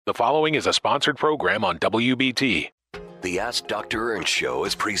The following is a sponsored program on WBT. The Ask Dr. Ernst Show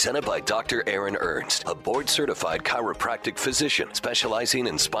is presented by Dr. Aaron Ernst, a board-certified chiropractic physician specializing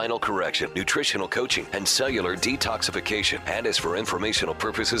in spinal correction, nutritional coaching, and cellular detoxification, and is for informational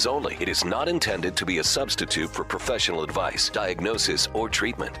purposes only. It is not intended to be a substitute for professional advice, diagnosis, or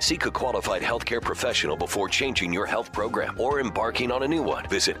treatment. Seek a qualified healthcare professional before changing your health program or embarking on a new one.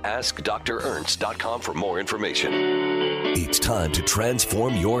 Visit AskDrErnst.com for more information. It's time to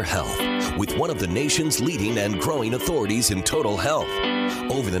transform your health with one of the nation's leading and growing authorities in total health.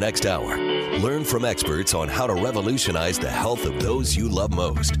 Over the next hour, learn from experts on how to revolutionize the health of those you love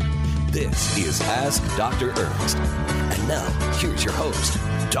most. This is Ask Dr. Ernst. And now, here's your host,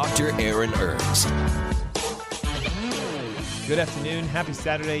 Dr. Aaron Ernst. Good afternoon. Happy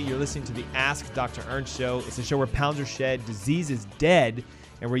Saturday. You're listening to the Ask Dr. Ernst Show. It's a show where pounds are shed, disease is dead,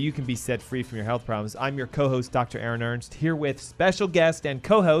 and where you can be set free from your health problems. I'm your co-host, Dr. Aaron Ernst, here with special guest and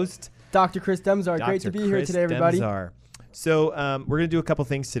co-host, Dr. Chris Demzar. Great to be here today, everybody. Demzar. So we're going to do a couple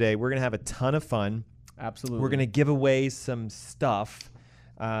things today. We're going to have a ton of fun. Absolutely. We're going to give away some stuff,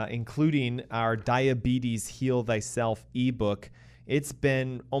 including our Diabetes Heal Thyself ebook. It's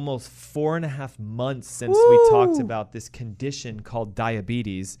been almost 4.5 months since we talked about this condition called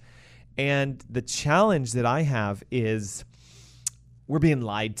diabetes. And the challenge that I have is we're being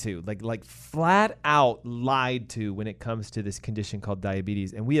lied to, like flat out lied to when it comes to this condition called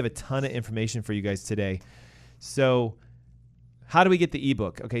diabetes. And we have a ton of information for you guys today. So how do we get the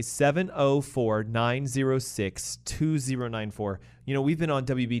ebook? Okay, 704-906-2094. You know, we've been on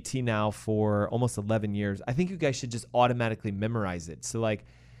WBT now for almost 11 years. I think you guys should just automatically memorize it. So like,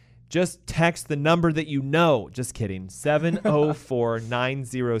 just text the number that you know. Just kidding.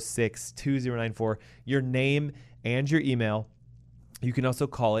 704-906-2094. Your name and your email. You can also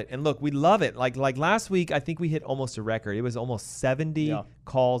call it. And look, we love it. Like last week, I think we hit almost a record. It was almost 70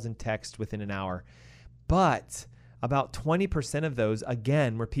 calls and texts within an hour. But about 20% of those,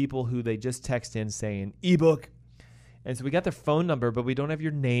 again, were people who they just text in saying, ebook. And so we got their phone number, but we don't have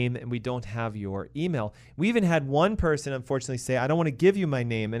your name and we don't have your email. We even had one person, unfortunately, say, I don't want to give you my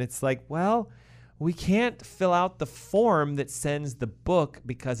name. And it's like, well, we can't fill out the form that sends the book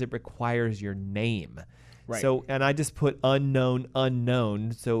because it requires your name. Right. So, and I just put unknown.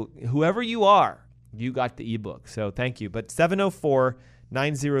 So whoever you are, you got the ebook. So thank you. But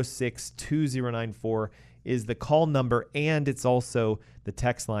 704-906-2094 is the call number, and it's also the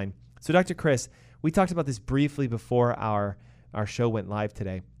text line. So Dr. Chris, we talked about this briefly before our show went live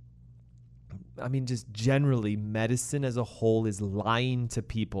today. I mean, just generally, medicine as a whole is lying to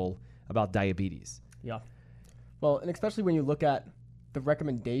people about diabetes. Yeah. Well, and especially when you look at the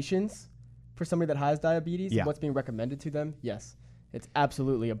recommendations for somebody that has diabetes, what's being recommended to them, yes, it's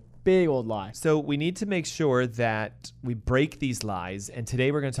absolutely a big old lie. So we need to make sure that we break these lies. And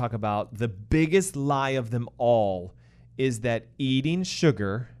today we're going to talk about the biggest lie of them all is that eating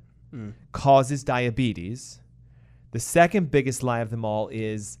sugar causes diabetes. The second biggest lie of them all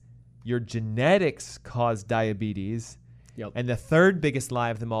is your genetics cause diabetes. Yep. And the third biggest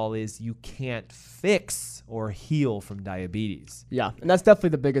lie of them all is you can't fix or heal from diabetes. Yeah, and that's definitely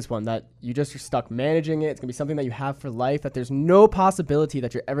the biggest one, that you just are stuck managing it. It's going to be something that you have for life, that there's no possibility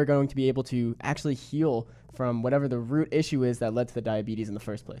that you're ever going to be able to actually heal from whatever the root issue is that led to the diabetes in the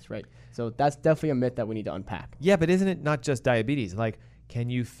first place, right? So that's definitely a myth that we need to unpack. Yeah, but isn't it not just diabetes? Like, can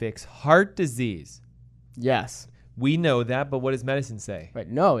you fix heart disease? Yes. We know that, but what does medicine say? Right.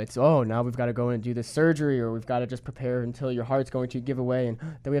 No, it's, now we've got to go in and do this surgery, or we've got to just prepare until your heart's going to give away, and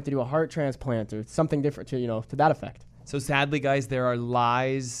then we have to do a heart transplant or something different to that effect. So sadly, guys, there are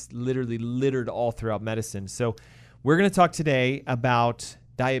lies literally littered all throughout medicine. So we're going to talk today about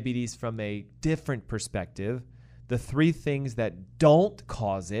diabetes from a different perspective, the 3 things that don't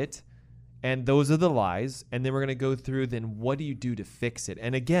cause it, and those are the lies. And then we're going to go through then what do you do to fix it?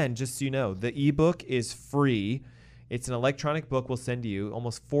 And again, just so you know, the ebook is free. It's an electronic book we'll send to you,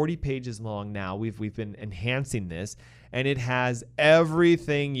 almost 40 pages long now. We've been enhancing this, and it has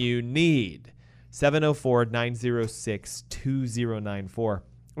everything you need. 704-906-2094.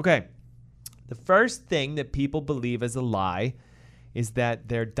 Okay, the first thing that people believe as a lie is that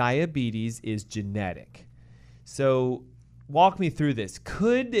their diabetes is genetic. So walk me through this.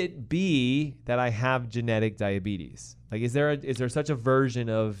 Could it be that I have genetic diabetes? Like, is there such a version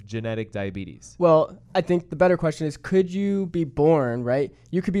of genetic diabetes? Well, I think the better question is, could you be born, right?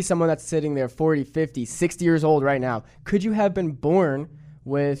 You could be someone that's sitting there 40, 50, 60 years old right now. Could you have been born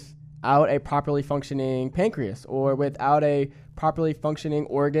without a properly functioning pancreas, or without a properly functioning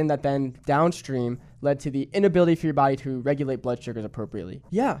organ that then downstream led to the inability for your body to regulate blood sugars appropriately?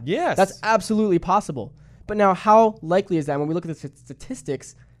 Yeah. Yes. That's absolutely possible. But now, how likely is that when we look at the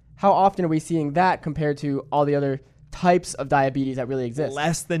statistics, how often are we seeing that compared to all the other types of diabetes that really exist?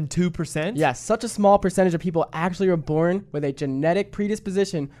 Less than 2%? Yes, such a small percentage of people actually are born with a genetic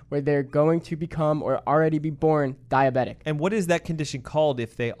predisposition where they're going to become or already be born diabetic. And what is that condition called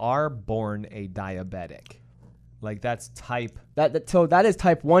if they are born a diabetic? Like that's type. So that is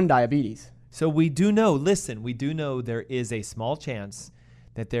type 1 diabetes. So we do know there is a small chance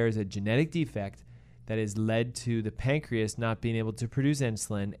that there is a genetic defect that has led to the pancreas not being able to produce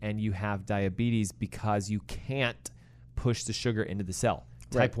insulin, and you have diabetes because you can't push the sugar into the cell.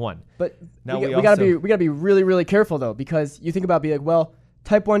 Type 1. But now we gotta be really, really careful though, because you think about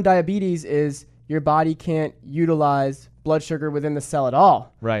type 1 diabetes is your body can't utilize blood sugar within the cell at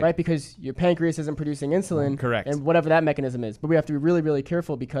all. Right? Because your pancreas isn't producing insulin. Correct. And whatever that mechanism is. But we have to be really, really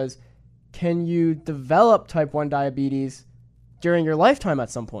careful, because can you develop type 1 diabetes during your lifetime at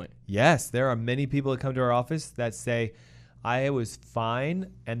some point? Yes, there are many people that come to our office that say, I was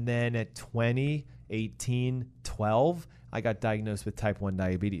fine, and then at 20, 18, 12, I got diagnosed with type 1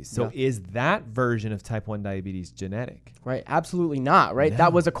 diabetes. So is that version of type 1 diabetes genetic? Right, absolutely not, right? No.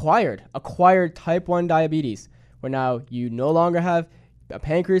 That was acquired type 1 diabetes, where now you no longer have a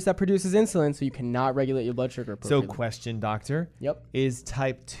pancreas that produces insulin, so you cannot regulate your blood sugar appropriately. So question, doctor. Yep. Is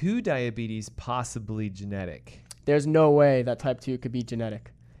type 2 diabetes possibly genetic? There's no way that type 2 could be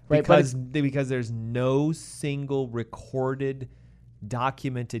genetic. Right? Because there's no single recorded,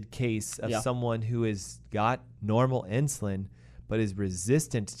 documented case of someone who has got normal insulin but is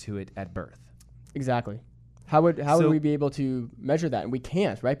resistant to it at birth. Exactly. How would we be able to measure that? And we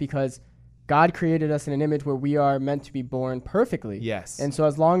can't, right? Because God created us in an image where we are meant to be born perfectly. Yes. And so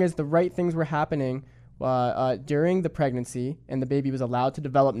as long as the right things were happening during the pregnancy and the baby was allowed to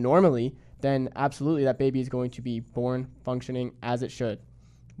develop normally, then absolutely that baby is going to be born functioning as it should.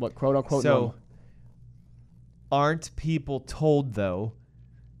 What quote unquote normal. Aren't people told, though,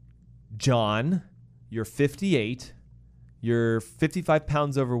 John, you're 58, you're 55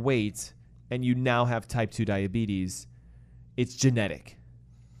 pounds overweight, and you now have type 2 diabetes, it's genetic?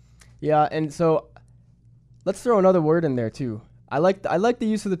 Yeah, and so let's throw another word in there, too. I like the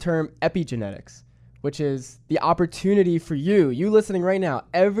use of the term epigenetics, which is the opportunity for you listening right now.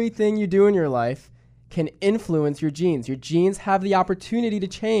 Everything you do in your life can influence your genes. Your genes have the opportunity to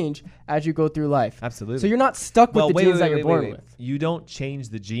change as you go through life. Absolutely. So you're not stuck with the genes that you're born with. You don't change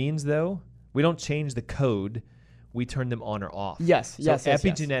the genes, though. We don't change the code. We turn them on or off. Yes.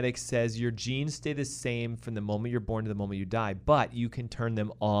 Epigenetics says your genes stay the same from the moment you're born to the moment you die, but you can turn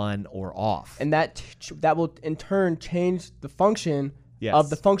them on or off. And that will in turn change the function of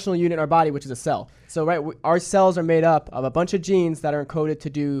the functional unit in our body, which is a cell. So our cells are made up of a bunch of genes that are encoded to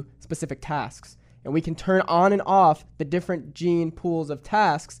do specific tasks. And we can turn on and off the different gene pools of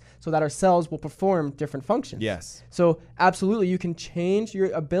tasks so that our cells will perform different functions. Yes. So absolutely, you can change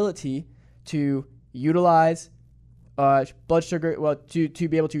your ability to utilize blood sugar, to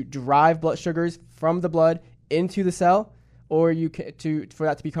be able to drive blood sugars from the blood into the cell, or for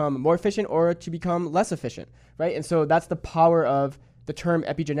that to become more efficient or to become less efficient, right? And so that's the power of the term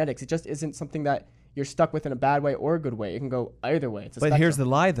epigenetics. It just isn't something that you're stuck with in a bad way or a good way. It can go either way. It's a spectrum. Here's the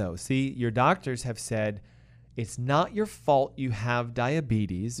lie, though. See, your doctors have said it's not your fault you have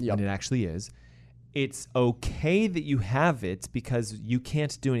diabetes when it actually is. It's okay that you have it because you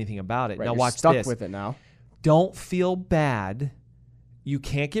can't do anything about it. Right, now you're watch stuck this. with it now. Don't feel bad. You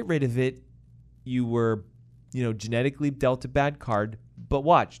can't get rid of it. You were, genetically dealt a bad card. But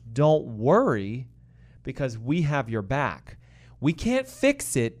watch. Don't worry, because we have your back. We can't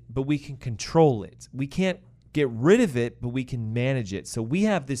fix it, but we can control it. We can't get rid of it, but we can manage it. So we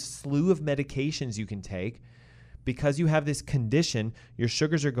have this slew of medications you can take. Because you have this condition, your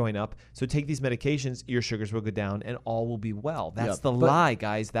sugars are going up. So take these medications, your sugars will go down, and all will be well. That's the lie,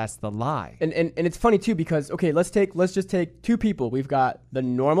 guys. That's the lie. And it's funny too, because let's just take two people. We've got the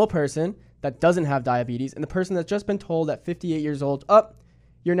normal person that doesn't have diabetes, and the person that's just been told at 58 years old,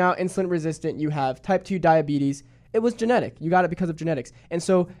 you're now insulin resistant. You have type 2 diabetes. It was genetic. You got it because of genetics. And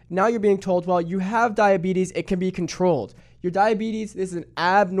so now you're being told, well, you have diabetes. It can be controlled. Your diabetes is an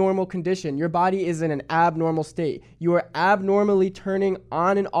abnormal condition. Your body is in an abnormal state. You are abnormally turning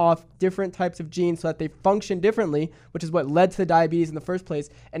on and off different types of genes so that they function differently, which is what led to the diabetes in the first place.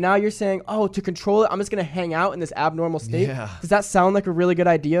 And now you're saying, to control it, I'm just going to hang out in this abnormal state. Yeah. Does that sound like a really good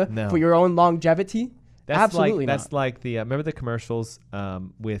idea for your own longevity? Absolutely not. That's like the remember the commercials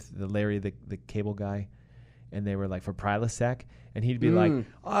with the Larry the cable guy, and they were like for Prilosec. And he'd be like,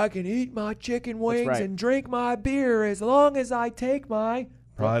 I can eat my chicken wings and drink my beer as long as I take my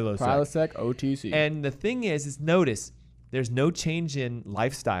Prilosec. Prilosec OTC. And the thing is notice, there's no change in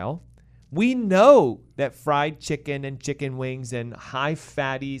lifestyle. We know that fried chicken and chicken wings and high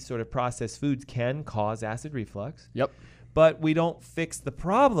fatty sort of processed foods can cause acid reflux. Yep. But we don't fix the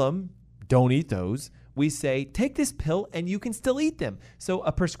problem. Don't eat those. We say, take this pill and you can still eat them. So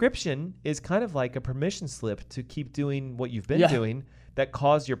a prescription is kind of like a permission slip to keep doing what you've been doing that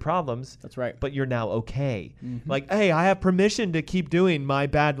caused your problems. That's right. But you're now okay. Like, hey, I have permission to keep doing my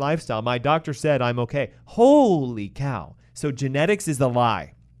bad lifestyle. My doctor said I'm okay. Holy cow. So genetics is a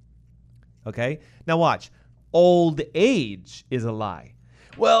lie. Okay? Now watch. Old age is a lie.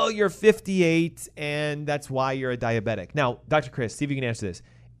 Well, you're 58 and that's why you're a diabetic. Now, Dr. Chris, see if you can answer this.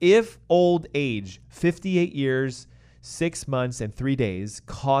 If old age, 58 years, 6 months, and 3 days,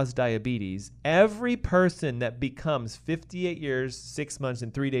 cause diabetes, every person that becomes 58 years, 6 months,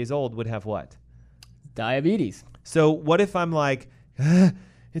 and 3 days old would have what? Diabetes. So what if I'm like,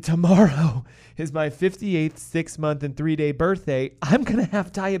 tomorrow is my 58th 6 month and 3 day birthday. I'm going to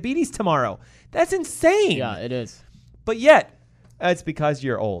have diabetes tomorrow. That's insane. Yeah, it is. But yet, it's because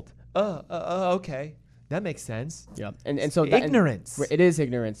you're old. Okay. That makes sense. Yeah. And so ignorance. It is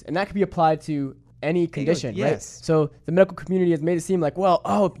ignorance. And that could be applied to any condition, yes. right? So the medical community has made it seem like,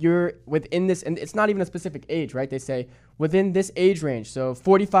 well, you're within this, and it's not even a specific age, right? They say within this age range, so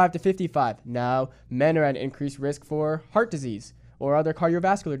 45 to 55. Now, men are at increased risk for heart disease or other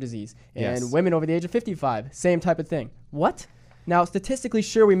cardiovascular disease. And women over the age of 55, same type of thing. What? Now, statistically,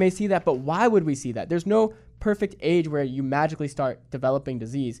 sure, we may see that, but why would we see that? There's no perfect age where you magically start developing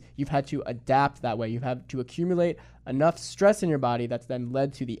disease. You've had to adapt that way. You've had to accumulate enough stress in your body that's then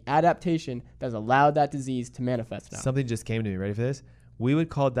led to the adaptation that's allowed that disease to manifest now. Something just came to me. Ready for this? We would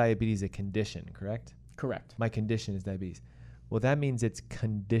call diabetes a condition, correct? Correct. My condition is diabetes. Well, that means it's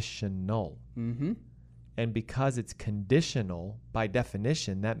conditional. Mm-hmm. And because it's conditional, by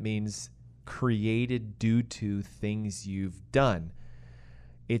definition, that means created due to things you've done.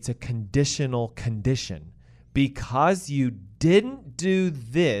 It's a conditional condition. Because you didn't do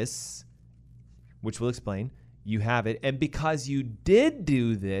this, which we'll explain, you have it. And because you did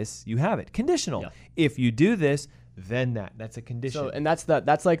do this, you have it. Conditional. Yeah. If you do this, then that. That's a condition. So, and that's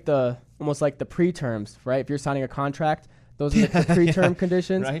like the almost like the preterms, right? If you're signing a contract, those are the preterm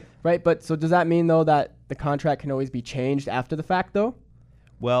conditions, right? But so does that mean though that the contract can always be changed after the fact though?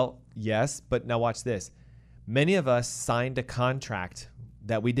 Well, yes, but now watch this. Many of us signed a contract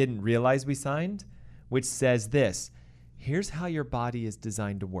that we didn't realize we signed, which says this: here's how your body is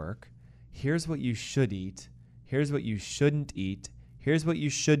designed to work. Here's what you should eat. Here's what you shouldn't eat. Here's what you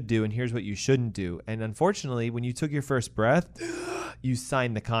should do, and here's what you shouldn't do. And unfortunately, when you took your first breath, you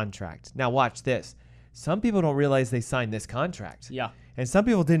signed the contract. Now watch this. Some people don't realize they signed this contract. Yeah. And some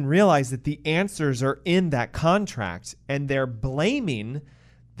people didn't realize that the answers are in that contract, and they're blaming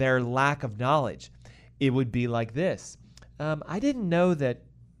their lack of knowledge. It would be like this. I didn't know that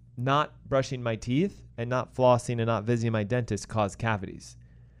not brushing my teeth and not flossing and not visiting my dentist caused cavities.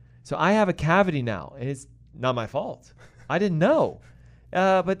 So I have a cavity now, and it's not my fault. I didn't know.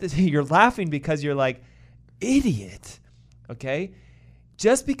 But you're laughing because you're like, idiot, okay?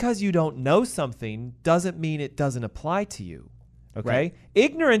 Just because you don't know something doesn't mean it doesn't apply to you, okay? Right.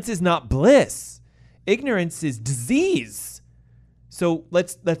 Ignorance is not bliss. Ignorance is disease. So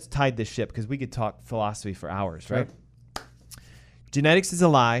let's tide this ship because we could talk philosophy for hours, right? Genetics is a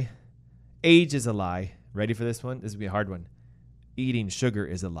lie. Age is a lie. Ready for this one? This will be a hard one. Eating sugar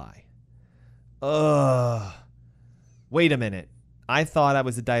is a lie. Wait a minute. I thought I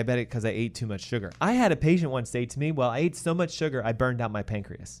was a diabetic because I ate too much sugar. I had a patient once say to me, well, I ate so much sugar, I burned out my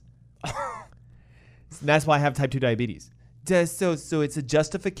pancreas. That's why I have type 2 diabetes. So it's a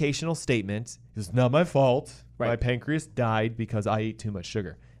justificational statement. It's not my fault. Right. My pancreas died because I ate too much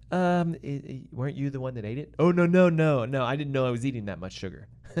sugar. Weren't you the one that ate it? Oh, no. I didn't know I was eating that much sugar.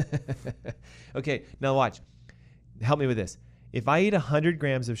 Okay, now watch. Help me with this. If I eat 100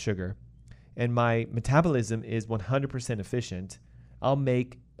 grams of sugar and my metabolism is 100% efficient, I'll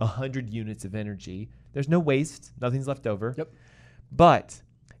make 100 units of energy. There's no waste. Nothing's left over. Yep. But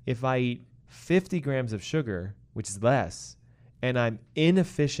if I eat 50 grams of sugar, which is less, and I'm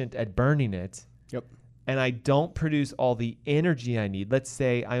inefficient at burning it, and I don't produce all the energy I need, let's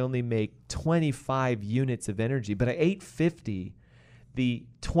say I only make 25 units of energy, but I ate 50, the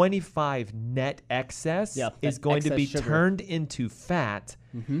 25 net excess is going to be turned into fat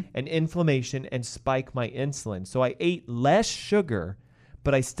and inflammation and spike my insulin. So I ate less sugar,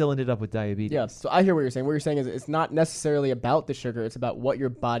 but I still ended up with diabetes. Yeah, so I hear what you're saying. What you're saying is it's not necessarily about the sugar. It's about what your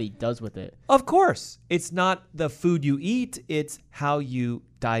body does with it. Of course. It's not the food you eat. It's how you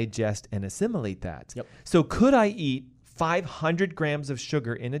digest and assimilate that. Yep. So could I eat 500 grams of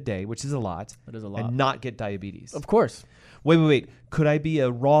sugar in a day, which is a lot. That is a lot. And not get diabetes. Of course. Wait. Could I be a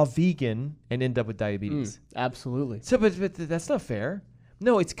raw vegan and end up with diabetes? Absolutely. So, but that's not fair.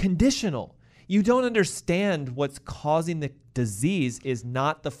 No, it's conditional. You don't understand what's causing the disease is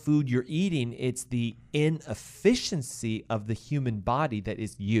not the food you're eating. It's the inefficiency of the human body that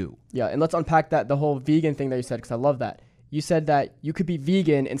is you. Yeah, and let's unpack the whole vegan thing that you said, because I love that. You said that you could be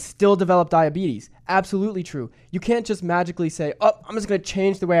vegan and still develop diabetes. Absolutely true. You can't just magically say, oh, I'm just going to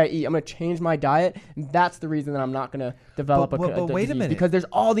change the way I eat. I'm going to change my diet. And that's the reason that I'm not going to develop a wait disease. a minute. Because there's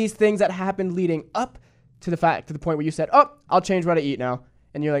all these things that happened leading up to the point where you said, oh, I'll change what I eat now.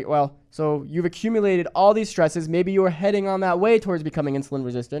 And you're like, well, so you've accumulated all these stresses. Maybe you were heading on that way towards becoming insulin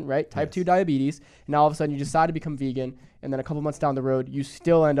resistant, right? Type 2 diabetes. And now all of a sudden you decide to become vegan. And then a couple months down the road, you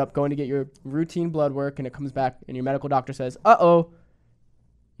still end up going to get your routine blood work. And it comes back and your medical doctor says, uh-oh,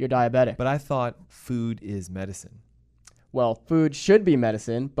 you're diabetic. But I thought food is medicine. Well, food should be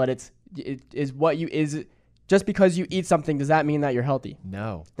medicine, but it is what you is. Just because you eat something, does that mean that you're healthy?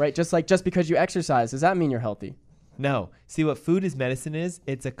 No. Right? Just because you exercise, does that mean you're healthy? No. See, what food is medicine is,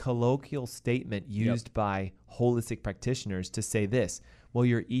 it's a colloquial statement used by holistic practitioners to say this. Well,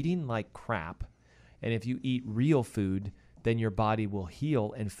 you're eating like crap, and if you eat real food, then your body will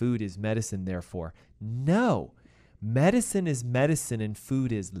heal, and food is medicine, therefore. No. Medicine is medicine, and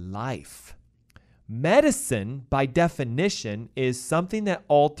food is life. Medicine, by definition, is something that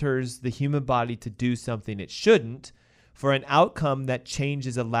alters the human body to do something it shouldn't for an outcome that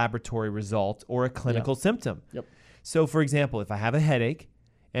changes a laboratory result or a clinical symptom. Yep. So, for example, if I have a headache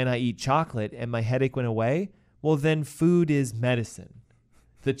and I eat chocolate and my headache went away, well, then food is medicine.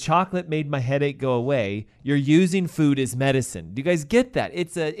 The chocolate made my headache go away. You're using food as medicine. Do you guys get that?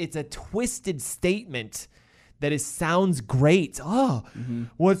 It's a twisted statement that sounds great. Oh,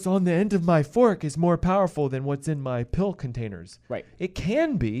 what's on the end of my fork is more powerful than what's in my pill containers. Right. It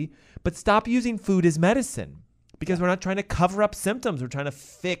can be, but stop using food as medicine because we're not trying to cover up symptoms. We're trying to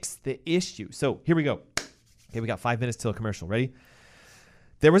fix the issue. So here we go. Okay, we got 5 minutes till a commercial. Ready?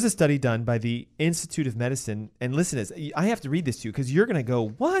 There was a study done by the Institute of Medicine. And listen to this. I have to read this to you because you're going to go,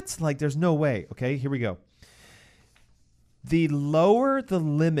 what? Like, there's no way. Okay, here we go. The lower the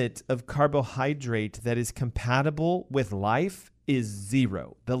limit of carbohydrate that is compatible with life is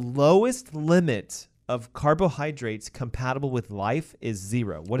 0. The lowest limit of carbohydrates compatible with life is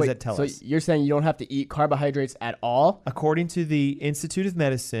 0. What does that tell us? So you're saying you don't have to eat carbohydrates at all? According to the Institute of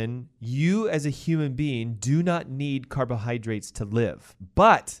Medicine, you as a human being do not need carbohydrates to live,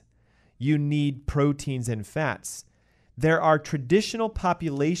 but you need proteins and fats. There are traditional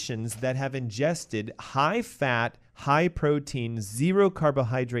populations that have ingested high fat, high protein, 0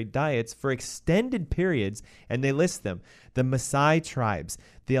 carbohydrate diets for extended periods, and they list them. The Maasai tribes,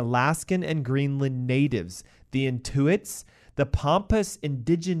 the Alaskan and Greenland natives, the Inuits, the Pampas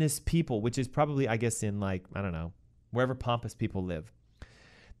indigenous people, which is probably, I guess, in like, I don't know, wherever Pampas people live.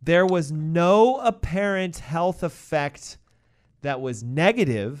 There was no apparent health effect that was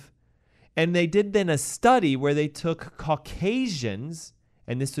negative, and they did then a study where they took Caucasians,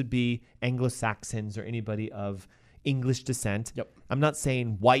 and this would be Anglo-Saxons or anybody of English descent. Yep. I'm not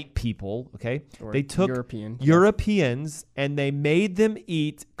saying white people, okay? Or they took Europeans and they made them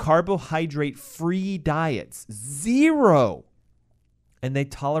eat carbohydrate-free diets. 0. And they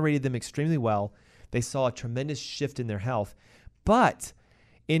tolerated them extremely well. They saw a tremendous shift in their health. But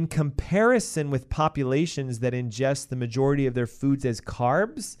in comparison with populations that ingest the majority of their foods as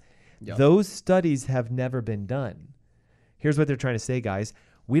carbs, those studies have never been done. Here's what they're trying to say, guys.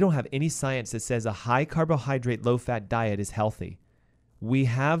 We don't have any science that says a high carbohydrate, low fat diet is healthy. We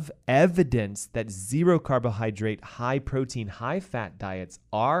have evidence that 0 carbohydrate, high protein, high fat diets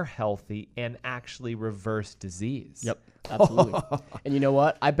are healthy and actually reverse disease. Yep, absolutely. And you know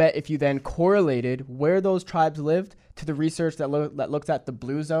what? I bet if you then correlated where those tribes lived to the research that looks at the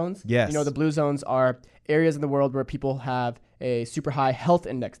blue zones. Yes. You know, the blue zones are areas in the world where people have a super high health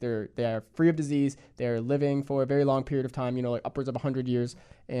index. They are free of disease. They're living for a very long period of time, you know, like upwards of 100 years.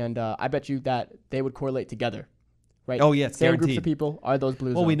 And I bet you that they would correlate together, right? Oh, yes, Same guaranteed. groups of people are those blue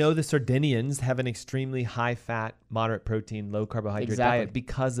zones. Well, we know the Sardinians have an extremely high fat, moderate protein, low carbohydrate diet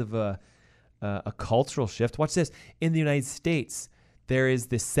because of a cultural shift. Watch this. In the United States, there is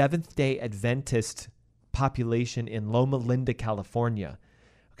the Seventh-day Adventist population in Loma Linda, California.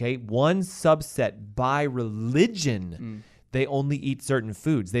 Okay, one subset by religion, they only eat certain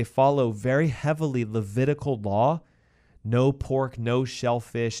foods. They follow very heavily Levitical law. No pork, no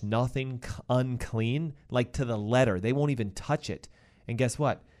shellfish, nothing unclean, like to the letter. They won't even touch it. And guess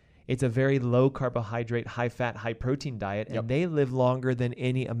what? It's a very low carbohydrate, high fat, high protein diet, and they live longer than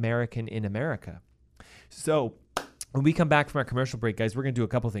any American in America. So When we come back from our commercial break, guys, we're going to do a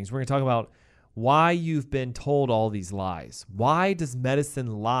couple things. We're going to talk about why you've been told all these lies. Why does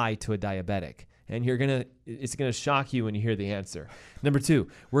medicine lie to a diabetic? And it's going to shock you when you hear the answer. Number 2,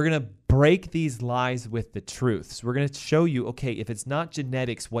 we're going to break these lies with the truth. So we're going to show you, okay, if it's not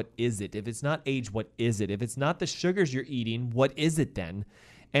genetics, what is it? If it's not age, what is it? If it's not the sugars you're eating, what is it then?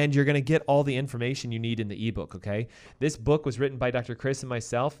 And you're going to get all the information you need in the ebook, okay? This book was written by Dr. Chris and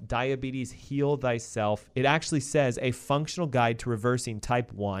myself, Diabetes Heal Thyself. It actually says a functional guide to reversing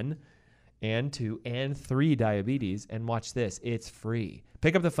type 1 and 2 and 3 diabetes. And watch this, it's free.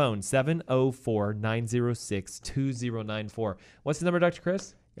 Pick up the phone, 704-906-2094. What's the number, Dr.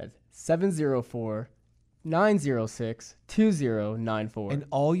 Chris? That's 704-906-2094. And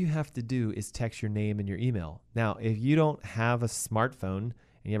all you have to do is text your name and your email. Now, if you don't have a smartphone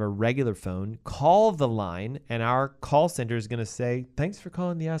and you have a regular phone, call the line, and our call center is going to say, thanks for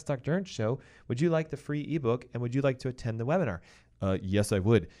calling the Ask Dr. Ernst show. Would you like the free ebook, and would you like to attend the webinar? Yes, I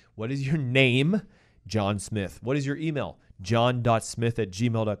would. What is your name? John Smith. What is your email?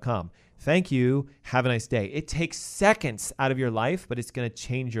 john.smith@gmail.com. Thank you. Have a nice day. It takes seconds out of your life, but it's going to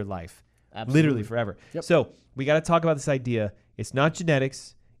change your life. Absolutely. Literally forever. Yep. So we got to talk about this idea. It's not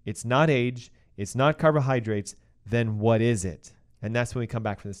genetics. It's not age. It's not carbohydrates. Then what is it? And that's when we come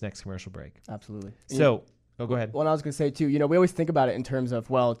back from this next commercial break. Absolutely. So, go ahead. Well, I was going to say, too, we always think about it in terms of,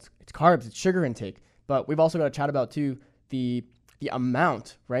 well, it's carbs, it's sugar intake. But we've also got to chat about, too, the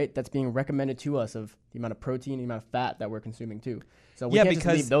amount, right, that's being recommended to us of the amount of protein, the amount of fat that we're consuming, too. So we can't just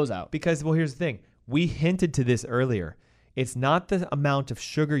leave those out. Because, well, here's the thing. We hinted to this earlier. It's not the amount of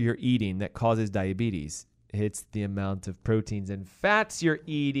sugar you're eating that causes diabetes. It's the amount of proteins and fats you're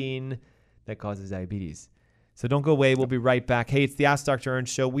eating that causes diabetes. So don't go away. We'll be right back. Hey, it's the Ask Dr.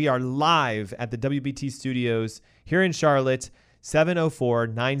 Ernst show. We are live at the WBT studios here in Charlotte,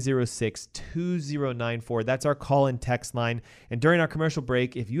 704-906-2094. That's our call and text line. And during our commercial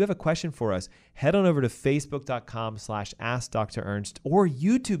break, if you have a question for us, head on over to facebook.com/AskDrErnst or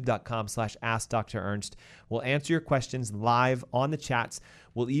youtube.com/AskDrErnst. We'll answer your questions live on the chats.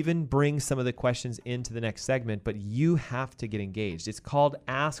 We'll even bring some of the questions into the next segment, but you have to get engaged. It's called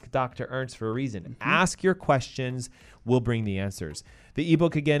Ask Dr. Ernst for a reason. Ask your questions. We'll bring the answers. The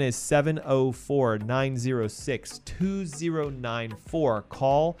ebook again is 704-906-2094.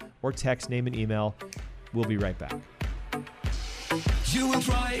 Call or text, name and email. We'll be right back.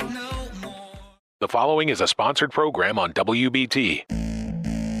 The following is a sponsored program on WBT.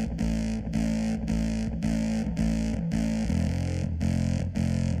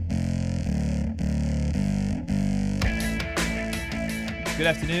 Good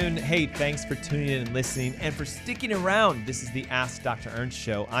afternoon. Hey, thanks for tuning in and listening and for sticking around. This is the Ask Dr. Ernst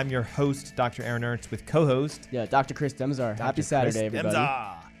show. I'm your host, Dr. Aaron Ernst, with co-host. Yeah, Dr. Chris Demzar. Happy Saturday, everybody.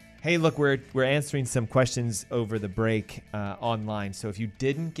 Hey, look, we're answering some questions over the break online. So if you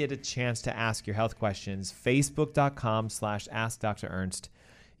didn't get a chance to ask your health questions, facebook.com/AskDrErnst,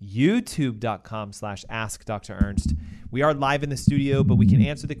 youtube.com/AskDrErnst. We are live in the studio, but we can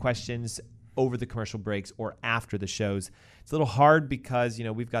answer the questions over the commercial breaks or after the shows. It's a little hard because,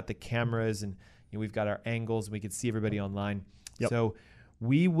 we've got the cameras and we've got our angles and we can see everybody online. Yep. So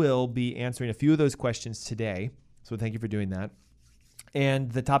we will be answering a few of those questions today. So thank you for doing that. And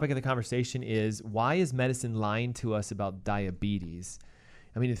the topic of the conversation is, why is medicine lying to us about diabetes?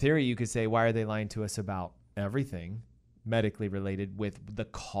 I mean, in theory, you could say, why are they lying to us about everything medically related with the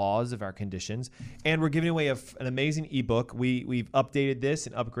cause of our conditions? And we're giving away an amazing ebook. We've updated this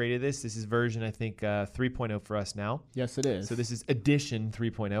and upgraded this. This is version, I think, 3.0 for us now. Yes, it is. So this is edition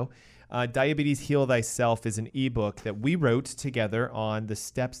 3.0. Diabetes Heal Thyself is an ebook that we wrote together on the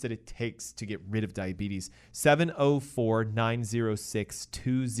steps that it takes to get rid of diabetes.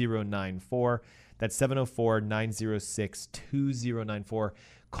 704-906-2094. That's 704-906-2094.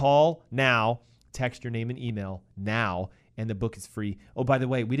 Call now. Text your name and email now, and the book is free. Oh, by the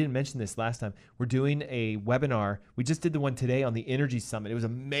way, we didn't mention this last time. We're doing a webinar. We just did the one today on the Energy Summit. It was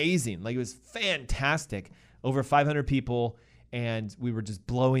amazing. It was fantastic. Over 500 people, and we were just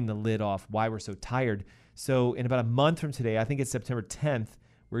blowing the lid off why we're so tired. So in about a month from today, I think it's September 10th,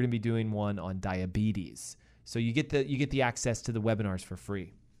 we're going to be doing one on diabetes. So you get the access to the webinars for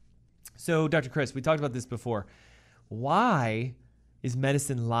free. So Dr. Chris, we talked about this before. Why is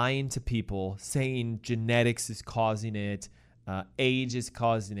medicine lying to people, saying genetics is causing it, age is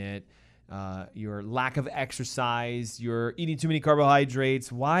causing it, your lack of exercise, you're eating too many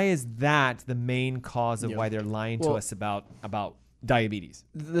carbohydrates? Why is that the main cause of why they're lying to us about diabetes?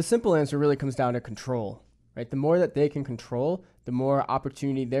 The simple answer really comes down to control, right? The more that they can control, the more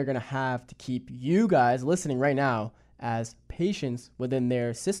opportunity they're going to have to keep you guys listening right now as patients within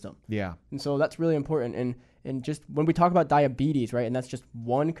their system. Yeah. And so that's really important. And And just when we talk about diabetes, right, and that's just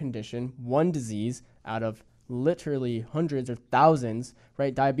one condition, one disease out of literally hundreds or thousands,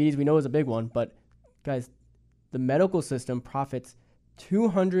 right? Diabetes we know is a big one, but guys, the medical system profits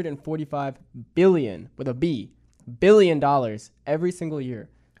 $245 billion with a B, $billion every single year.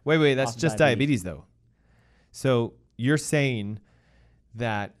 Wait, that's just diabetes though. So you're saying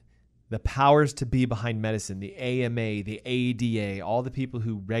that the powers to be behind medicine, the AMA, the ADA, all the people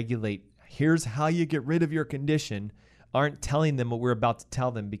who regulate, here's how you get rid of your condition, aren't telling them what we're about to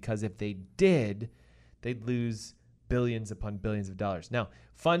tell them, because if they did, they'd lose billions upon billions of dollars. Now,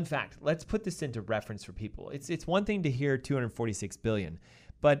 fun fact, let's put this into reference for people. It's one thing to hear $246 billion,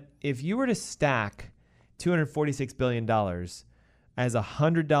 but if you were to stack $246 billion as a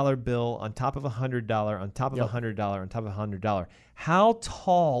 $100 bill on top of $100 on top of $100 on top of $100, how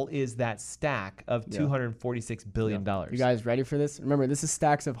tall is that stack of $246 billion? You guys ready for this? Remember, this is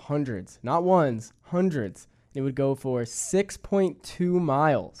stacks of hundreds, not ones, hundreds. It would go for 6.2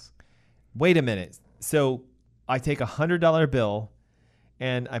 miles. Wait a minute. So I take a $100 bill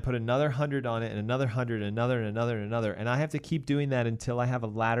and I put another 100 on it and another 100 and another and another and another, and I have to keep doing that until I have a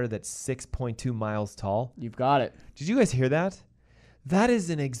ladder that's 6.2 miles tall. You've got it. Did you guys hear that? That is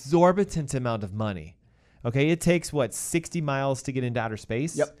an exorbitant amount of money. Okay, it takes, 60 miles to get into outer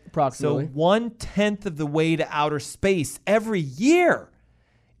space? Yep, approximately. So 1/10 of the way to outer space every year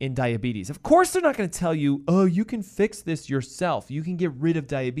in diabetes. Of course, they're not going to tell you, oh, you can fix this yourself. You can get rid of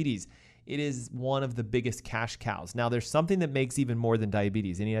diabetes. It is one of the biggest cash cows. Now, there's something that makes even more than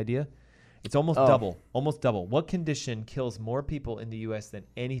diabetes. Any idea? It's almost double. What condition kills more people in the U.S. than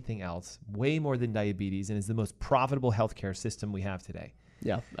anything else? Way more than diabetes, and is the most profitable healthcare system we have today.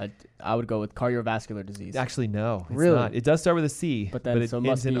 Yeah, I would go with cardiovascular disease. Actually, no, it's really not. It does start with a C, but it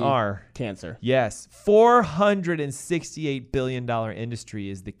ends in R. Cancer. Yes, $468 billion industry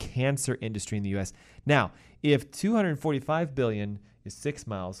is the cancer industry in the U.S. Now, if $245 billion is 6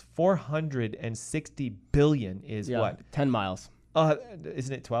 miles, $460 billion is what? 10 miles.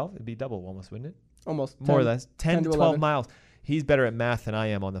 Isn't it 12? It'd be double almost, wouldn't it? Almost. More or less. 10 to 12 11. miles. He's better at math than I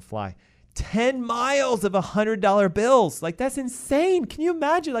am on the fly. 10 miles of $100 bills. Like, that's insane. Can you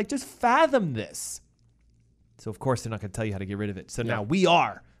imagine? Like, just fathom this. So, of course, they're not going to tell you how to get rid of it. So now we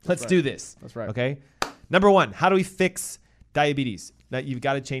are. Let's do this. That's right. Okay? Number one, how do we fix diabetes? Now, you've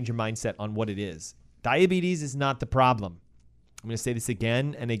got to change your mindset on what it is. Diabetes is not the problem. I'm going to say this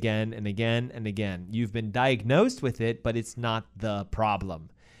again and again and again and again. You've been diagnosed with it, but it's not the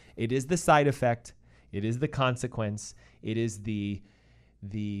problem. It is the side effect. It is the consequence. It is the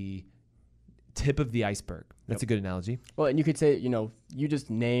tip of the iceberg. That's a good analogy. Well, and you could say, you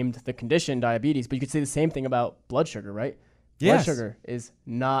just named the condition diabetes, but you could say the same thing about blood sugar, right? Yes. Blood sugar is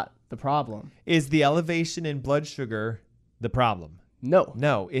not the problem. Is the elevation in blood sugar the problem? No.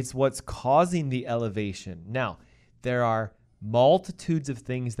 No, it's what's causing the elevation. Now, there are multitudes of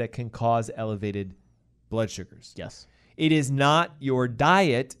things that can cause elevated blood sugars. Yes. It is not your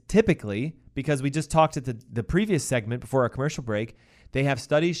diet, typically, because we just talked at the previous segment before our commercial break. They have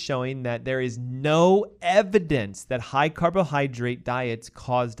studies showing that there is no evidence that high carbohydrate diets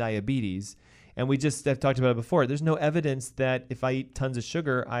cause diabetes. And we just have talked about it before. There's no evidence that if I eat tons of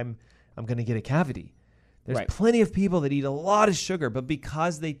sugar, I'm going to get a cavity. There's plenty of people that eat a lot of sugar, but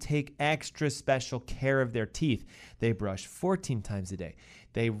because they take extra special care of their teeth, they brush 14 times a day.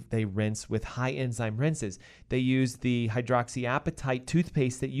 They rinse with high enzyme rinses. They use the hydroxyapatite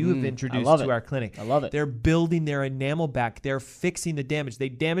toothpaste that you have introduced to our clinic. I love it. They're building their enamel back. They're fixing the damage. They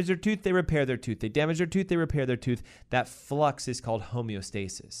damage their tooth, they repair their tooth. They damage their tooth, they repair their tooth. That flux is called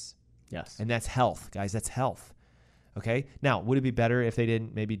homeostasis. Yes. And that's health, guys. That's health. Okay. Now, would it be better if they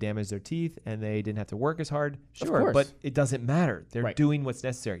didn't maybe damage their teeth and they didn't have to work as hard? Sure, but it doesn't matter. They're doing what's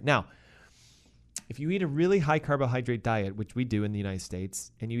necessary. Now, if you eat a really high carbohydrate diet, which we do in the United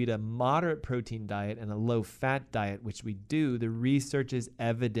States, and you eat a moderate protein diet and a low fat diet, which we do, the research is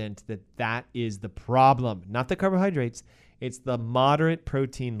evident that that is the problem. Not the carbohydrates. It's the moderate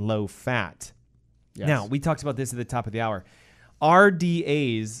protein, low fat. Yes. Now, we talked about this at the top of the hour.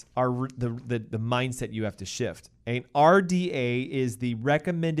 RDAs are the mindset you have to shift. An RDA is the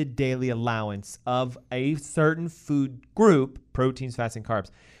recommended daily allowance of a certain food group, proteins, fats, and carbs.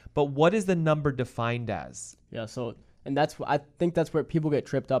 But what is the number defined as? Yeah, and I think that's where people get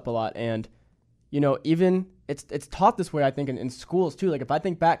tripped up a lot. And, even it's taught this way, I think, in schools too. Like if I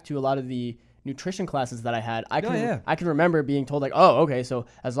think back to a lot of the nutrition classes that I had, I can remember being told like, oh, okay, so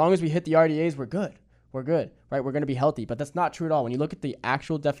as long as we hit the RDAs, we're good. We're good, right? We're going to be healthy, but that's not true at all. When you look at the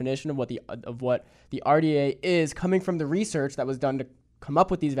actual definition of what the RDA is, coming from the research that was done to come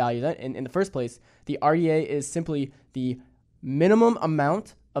up with these values in the first place, the RDA is simply the minimum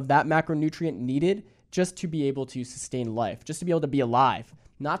amount of that macronutrient needed just to be able to sustain life, just to be able to be alive,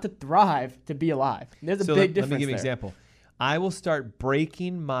 not to thrive, to be alive. There's a So big let difference me give you an there. example. I will start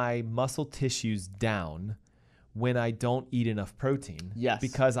breaking my muscle tissues down when I don't eat enough protein. Yes.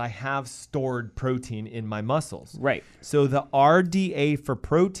 Because I have stored protein in my muscles. Right. So the RDA for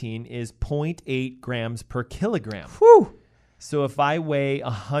protein is 0.8 grams per kilogram. Whew. So if I weigh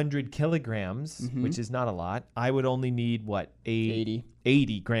 100 kilograms, Mm-hmm. which is not a lot, I would only need,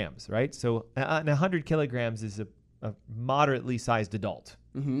 80 grams, right? So 100 kilograms is a moderately sized adult,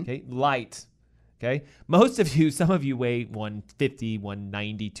 Mm-hmm. okay? Light, okay? Some of you weigh 150,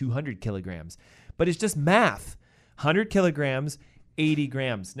 190, 200 kilograms. But it's just math. 100 kilograms, 80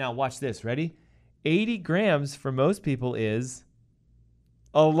 grams. Now watch this, ready? 80 grams for most people is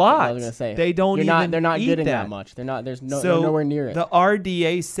a lot. I was gonna say They don't even they're not eat getting that that much. They're so nowhere near it. The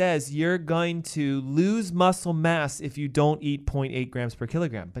RDA says you're going to lose muscle mass if you don't eat 0.8 grams per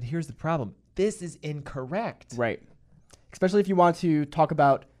kilogram. But here's the problem. This is incorrect. Right. Especially if you want to talk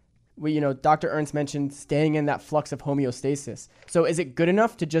about, Dr. Ernst mentioned staying in that flux of homeostasis. So is it good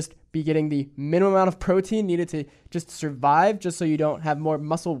enough to just be getting the minimum amount of protein needed to just survive, just so you don't have more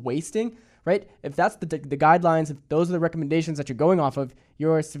muscle wasting, right? If that's the guidelines, if those are the recommendations that you're going off of,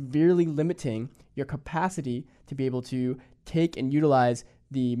 you're severely limiting your capacity to be able to take and utilize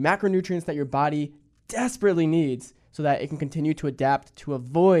the macronutrients that your body desperately needs so that it can continue to adapt to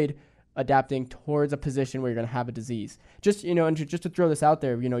avoid adapting towards a position where you're going to have a disease. Just, and just to throw this out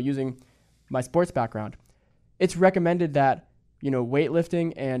there, using my sports background, it's recommended that,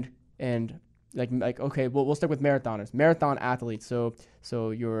 weightlifting and okay, we'll stick with marathoners, marathon athletes.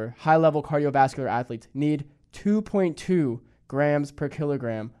 So your high level cardiovascular athletes need 2.2 grams per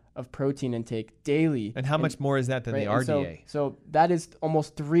kilogram of protein intake daily. And how much more is that than the RDA? So that is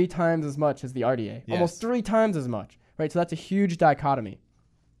almost 3 times as much as the RDA. Yes. Almost 3 times as much, right? So that's a huge dichotomy.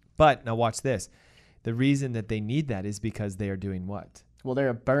 But now watch this. The reason that they need that is because they are doing what? Well,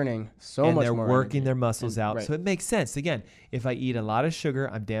 they're burning so and much they're more working energy. their muscles out. Right. So it makes sense. Again, if I eat a lot of sugar,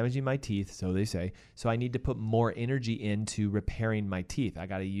 I'm damaging my teeth, so they say. So I need to put more energy into repairing my teeth. I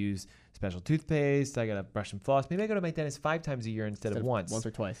got to use special toothpaste. I got to brush and floss. Maybe I go to my dentist 5 times a year instead of once. Once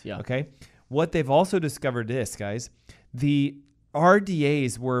or twice, yeah. Okay. What they've also discovered this, guys, the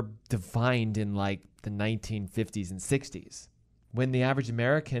RDAs were defined in like the 1950s and 60s when the average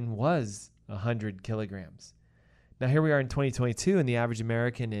American was 100 kilograms. Now, here we are in 2022, and the average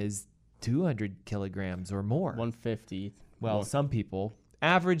American is 200 kilograms or more. 150. Well, more. some people.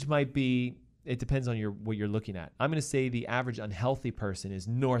 Average might be, it depends on what you're looking at. I'm going to say the average unhealthy person is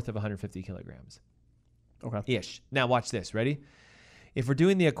north of 150 kilograms. Okay. Ish. Now, watch this. Ready? If we're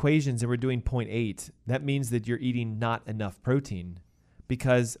doing the equations and we're doing 0.8, that means that you're eating not enough protein,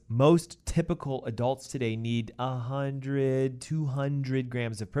 because most typical adults today need 100, 200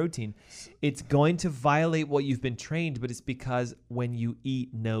 grams of protein. It's going to violate what you've been trained, but it's because when you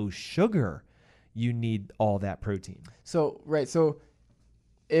eat no sugar, you need all that protein. So, right. So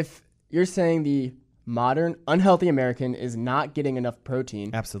if you're saying the modern unhealthy American is not getting enough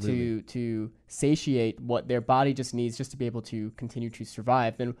protein Absolutely. to satiate what their body just needs just to be able to continue to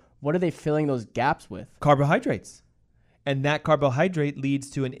survive, then what are they filling those gaps with? Carbohydrates. And that carbohydrate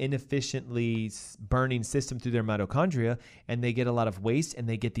leads to an inefficiently burning system through their mitochondria, and they get a lot of waste, and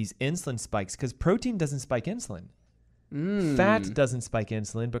they get these insulin spikes because protein doesn't spike insulin. Fat doesn't spike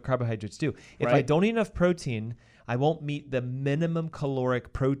insulin, but carbohydrates do. If I Right. don't eat enough protein, I won't meet the minimum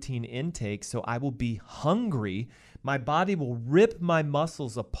caloric protein intake, so I will be hungry. My body will rip my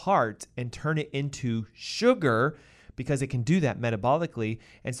muscles apart and turn it into sugar, because it can do that metabolically.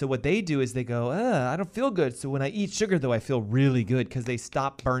 And so what they do is they go, I don't feel good. So when I eat sugar, though, I feel really good, because they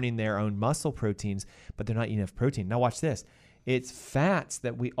stop burning their own muscle proteins, but they're not eating enough protein. Now watch this. It's fats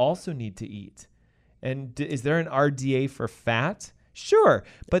that we also need to eat. And is there an RDA for fat? Sure,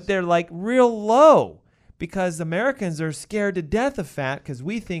 but they're like real low, because Americans are scared to death of fat, because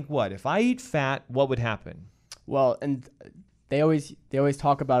we think, what? If I eat fat, what would happen? Well, and they always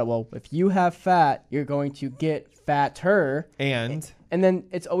talk about it. Well, if you have fat, you're going to get fatter. And then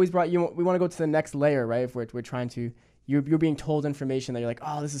it's always brought we want to go to the next layer, right? If we're trying to, you're being told information that you're like,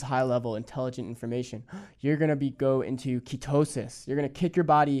 oh, this is high level intelligent information. You're going to go into ketosis. You're going to kick your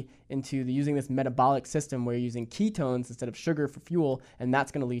body into using this metabolic system where you're using ketones instead of sugar for fuel, and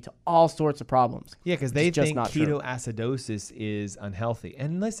that's going to lead to all sorts of problems. yeah, because they just think not true. ketoacidosis is unhealthy.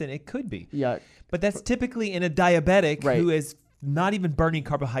 And listen, it could be. Yeah. But that's typically in a diabetic Right. who is not even burning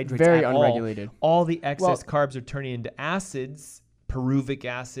carbohydrates Very at unregulated. All the excess Well- carbs are turning into acids, pyruvic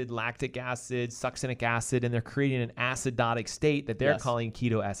acid, lactic acid, succinic acid, and they're creating an acidotic state that they're Yes. calling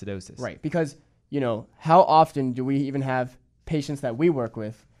ketoacidosis. Right, because, how often do we even have patients that we work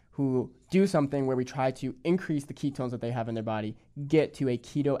with who do something where we try to increase the ketones that they have in their body get to a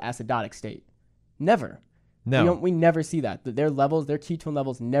ketoacidotic state. Never. No. We never see that. Their ketone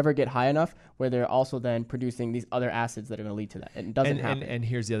levels never get high enough where they're also then producing these other acids that are going to lead to that. It doesn't happen. And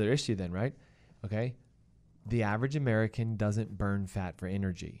here's the other issue then, right? Okay. The average American doesn't burn fat for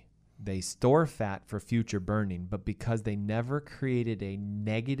energy. They store fat for future burning, but because they never created a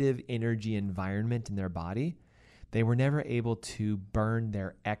negative energy environment in their body, they were never able to burn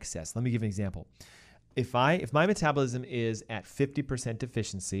their excess. Let me give an example. If my metabolism is at 50%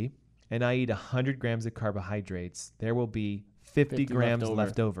 efficiency and I eat 100 grams of carbohydrates, there will be 50 grams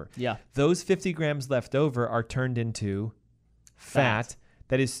left over. Yeah. Those 50 grams left over are turned into fat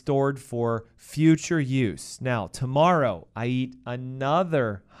that is stored for future use. Now, tomorrow I eat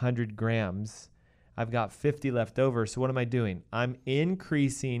another 100 grams. I've got 50 left over. So what am I doing? I'm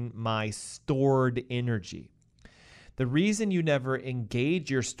increasing my stored energy. The reason you never engage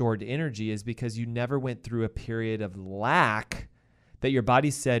your stored energy is because you never went through a period of lack that your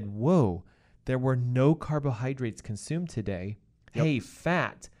body said, whoa, there were no carbohydrates consumed today. Yep. Hey,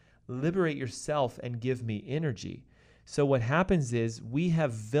 fat, liberate yourself and give me energy. So what happens is we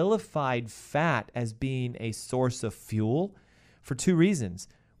have vilified fat as being a source of fuel for two reasons.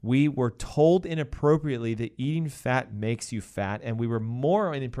 We were told inappropriately that eating fat makes you fat, and we were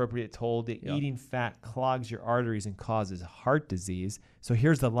more inappropriate told that eating fat clogs your arteries and causes heart disease. So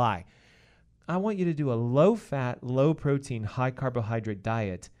here's the lie. I want you to do a low-fat, low-protein, high-carbohydrate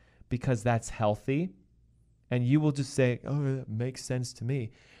diet because that's healthy, and you will just say, oh, that makes sense to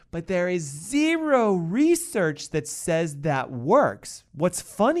me. But there is zero research that says that works. What's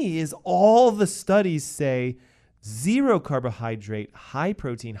funny is all the studies say zero carbohydrate, high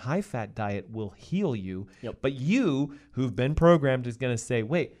protein, high fat diet will heal you. Yep. But you, who've been programmed, is going to say,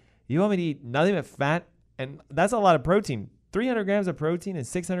 wait, you want me to eat nothing but fat? And that's a lot of protein. 300 grams of protein and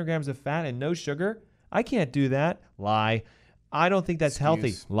 600 grams of fat and no sugar? I can't do that. Lie. I don't think that's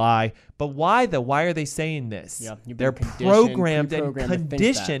healthy. Lie. But why though? Why are they saying this? Yeah, they're programmed and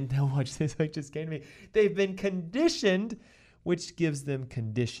conditioned. Now watch this. It just came to me. They've been conditioned, which gives them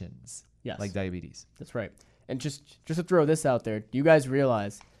conditions. Yes. Like diabetes. That's right. And just to throw this out there, do you guys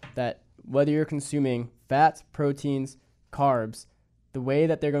realize that whether you're consuming fats, proteins, carbs, the way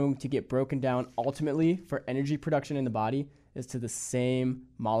that they're going to get broken down ultimately for energy production in the body is to the same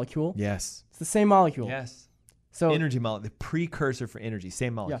molecule? Yes. It's the same molecule. Yes. So energy molecule, the precursor for energy,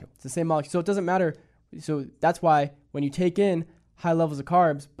 same molecule. Yeah, it's the same molecule. So it doesn't matter. So that's why when you take in high levels of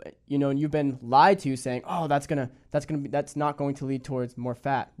carbs, and you've been lied to saying, oh, that's not going to lead towards more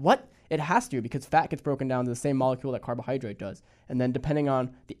fat. What? It has to, because fat gets broken down to the same molecule that carbohydrate does. And then depending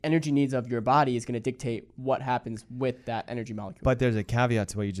on the energy needs of your body is going to dictate what happens with that energy molecule. But there's a caveat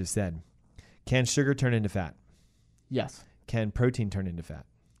to what you just said. Can sugar turn into fat? Yes. Can protein turn into fat?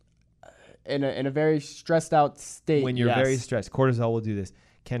 In a very stressed out state. When you're very stressed, cortisol will do this.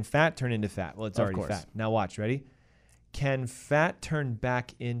 Can fat turn into fat? Well, it's already fat. Now watch, ready? Can fat turn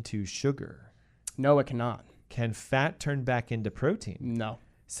back into sugar? No, it cannot. Can fat turn back into protein? No.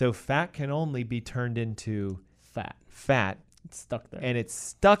 So fat can only be turned into fat. It's stuck there. And it's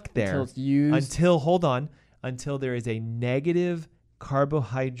stuck there until it's used. Until there is a negative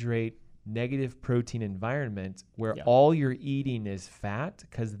carbohydrate, negative protein environment where all you're eating is fat,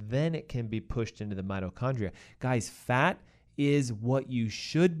 because then it can be pushed into the mitochondria. Guys, fat is what you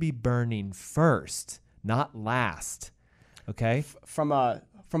should be burning first, not last. Okay? From a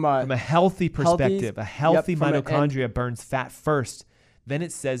healthy perspective, a healthy mitochondria burns fat first. Then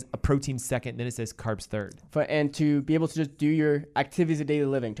it says a protein second, then it says carbs third. And to be able to just do your activities of daily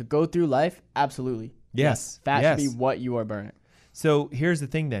living, to go through life, absolutely. Yes. Fat should be what you are burning. So here's the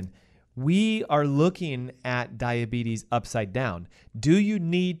thing then. We are looking at diabetes upside down. Do you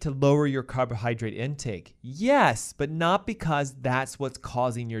need to lower your carbohydrate intake? Yes, but not because that's what's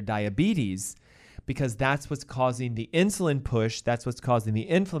causing your diabetes, because that's what's causing the insulin push, that's what's causing the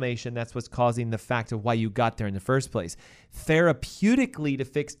inflammation, that's what's causing the fact of why you got there in the first place. Therapeutically, to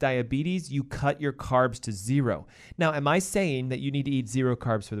fix diabetes, you cut your carbs to zero. Now, am I saying that you need to eat zero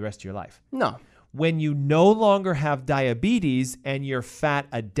carbs for the rest of your life? No. When you no longer have diabetes and you're fat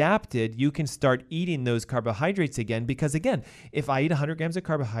adapted, you can start eating those carbohydrates again. Because again, if I eat 100 grams of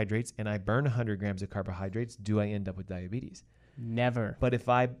carbohydrates and I burn 100 grams of carbohydrates, do I end up with diabetes? Never. But if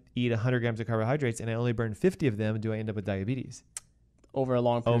I eat 100 grams of carbohydrates and I only burn 50 of them, do I end up with diabetes? Over a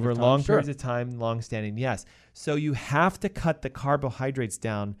long period of time. Over long periods of time, long-standing, yes. So you have to cut the carbohydrates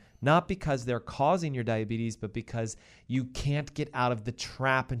down, not because they're causing your diabetes, but because you can't get out of the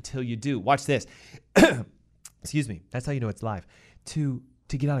trap until you do. Watch this. Excuse me. That's how you know it's live. To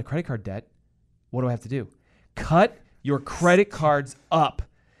get out of credit card debt, what do I have to do? Cut your credit cards up.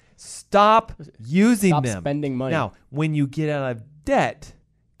 Stop using Stop them. spending money. Now, when you get out of debt,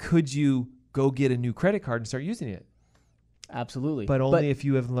 could you go get a new credit card and start using it? Absolutely. But only if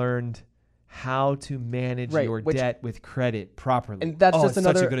you have learned how to manage your debt with credit properly. And that's just it's such a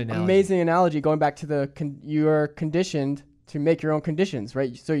another good analogy. amazing analogy going back to you are conditioned to make your own conditions,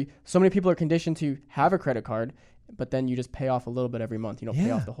 right? So many people are conditioned to have a credit card, but then you just pay off a little bit every month. You don't pay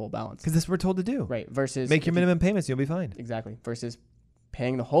off the whole balance. Because that's what we're told to do. Right. Versus make your minimum payments, you'll be fine. Exactly. Versus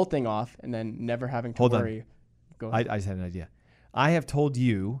paying the whole thing off and then never having to worry. Go ahead. I just had an idea. I have told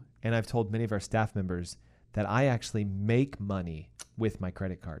you, and I've told many of our staff members, that I actually make money with my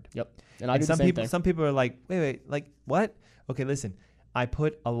credit card. Yep. And I do the same thing. Some people are like, wait, like what? Okay, listen. I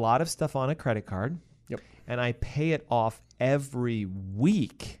put a lot of stuff on a credit card. Yep. And I pay it off every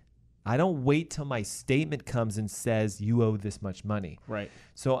week. I don't wait till my statement comes and says you owe this much money. Right.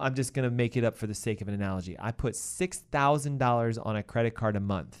 So I'm just going to make it up for the sake of an analogy. I put $6,000 on a credit card a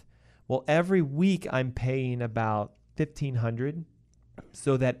month. Well, every week I'm paying about $1,500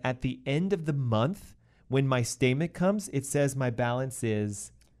 so that at the end of the month, when my statement comes, it says my balance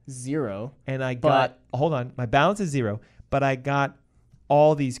is zero. And I got, hold on, my balance is zero, but I got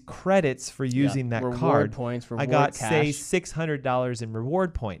all these credits for using that reward card. Points, I got, cash. say, $600 in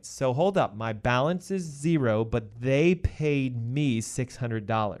reward points. So hold up, my balance is zero, but they paid me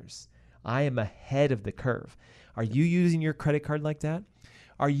 $600. I am ahead of the curve. Are you using your credit card like that?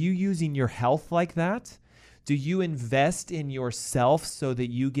 Are you using your health like that? Do you invest in yourself so that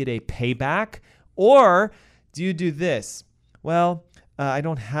you get a payback? Or do you do this? Well, I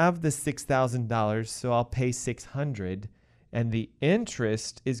don't have the $6,000, so I'll pay $600, and the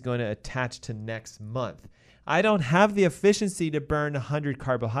interest is going to attach to next month. I don't have the efficiency to burn 100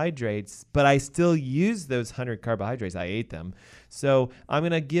 carbohydrates, but I still use those 100 carbohydrates. I ate them. So I'm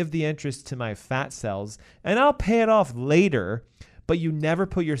going to give the interest to my fat cells, and I'll pay it off later, but you never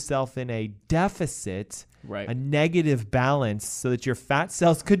put yourself in a deficit, a negative balance, so that your fat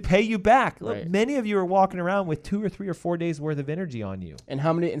cells could pay you back. Look, many of you are walking around with 2 or 3 or 4 days worth of energy on you. And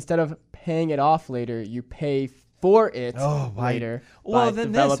how many, instead of paying it off later, you pay for it later by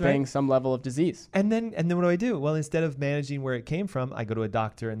developing some level of disease. And then what do I do? Well, instead of managing where it came from, I go to a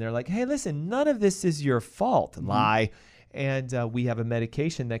doctor and they're like, hey, listen, none of this is your fault. Lie. And we have a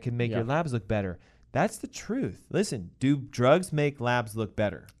medication that can make your labs look better. That's the truth. Listen, do drugs make labs look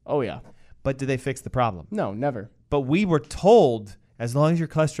better? Oh, yeah. But do they fix the problem? No, never. But we were told as long as your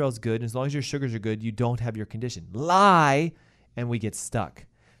cholesterol is good, as long as your sugars are good, you don't have your condition. Lie, and we get stuck.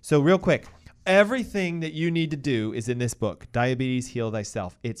 So real quick, everything that you need to do is in this book, Diabetes Heal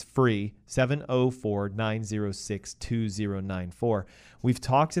Thyself. It's free, 704-906-2094. We've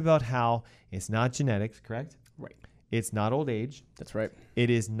talked about how it's not genetics, correct? Right. It's not old age. That's right. It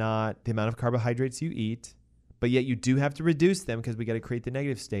is not the amount of carbohydrates you eat, but yet you do have to reduce them because we got to create the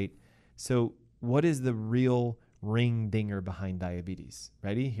negative state. So what is the real ring dinger behind diabetes?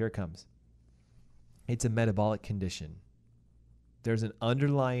 Ready? Here it comes. It's a metabolic condition. There's an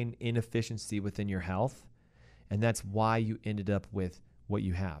underlying inefficiency within your health, and that's why you ended up with what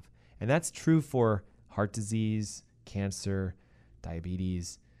you have. And that's true for heart disease, cancer,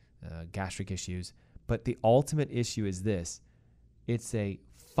 diabetes, gastric issues. But the ultimate issue is this. It's a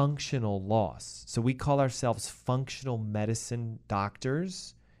functional loss. So we call ourselves functional medicine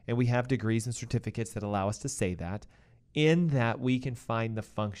doctors, and we have degrees and certificates that allow us to say that, in that we can find the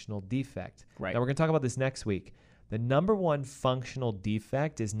functional defect. Right. Now, we're going to talk about this next week. The number one functional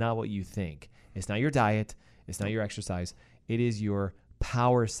defect is not what you think. It's not your diet. It's not your exercise. It is your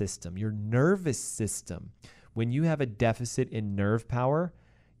power system, your nervous system. When you have a deficit in nerve power,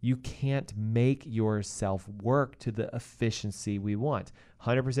 you can't make yourself work to the efficiency we want.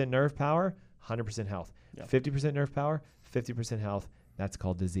 100% nerve power, 100% health. 50% nerve power, 50% health. That's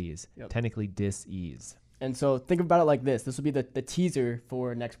called disease. Technically dis-ease. And so think about it like this. This will be the teaser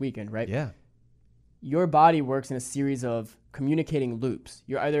for next weekend, right? Yeah. Your body works in a series of communicating loops.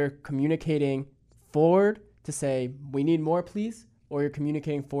 You're either communicating forward to say, we need more, please, or you're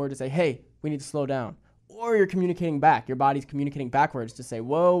communicating forward to say, hey, we need to slow down. Or you're communicating back. Your body's communicating backwards to say,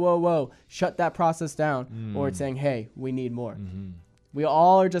 whoa, whoa, whoa, shut that process down. Or it's saying, hey, we need more. We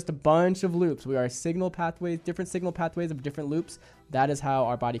all are just a bunch of loops. We are signal pathways, different signal pathways of different loops. That is how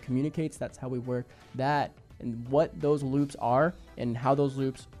our body communicates. That's how we work. That and what those loops are and how those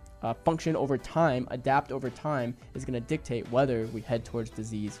loops function over time, adapt over time, is going to dictate whether we head towards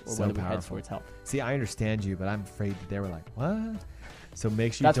disease or whether we head towards health. See, I understand you, but I'm afraid that they were like, what? So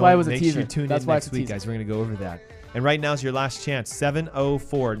make sure That's why it was a make teaser. sure you tune That's in why next it's a week, teaser. guys. We're going to go over that. And right now is your last chance.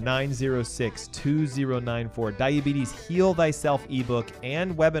 704-906-2094. Diabetes Heal Thyself ebook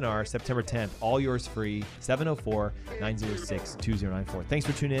and webinar September 10th. All yours free. 704-906-2094. Thanks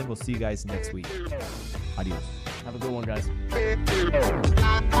for tuning in. We'll see you guys next week. Adios. Have a good one, guys.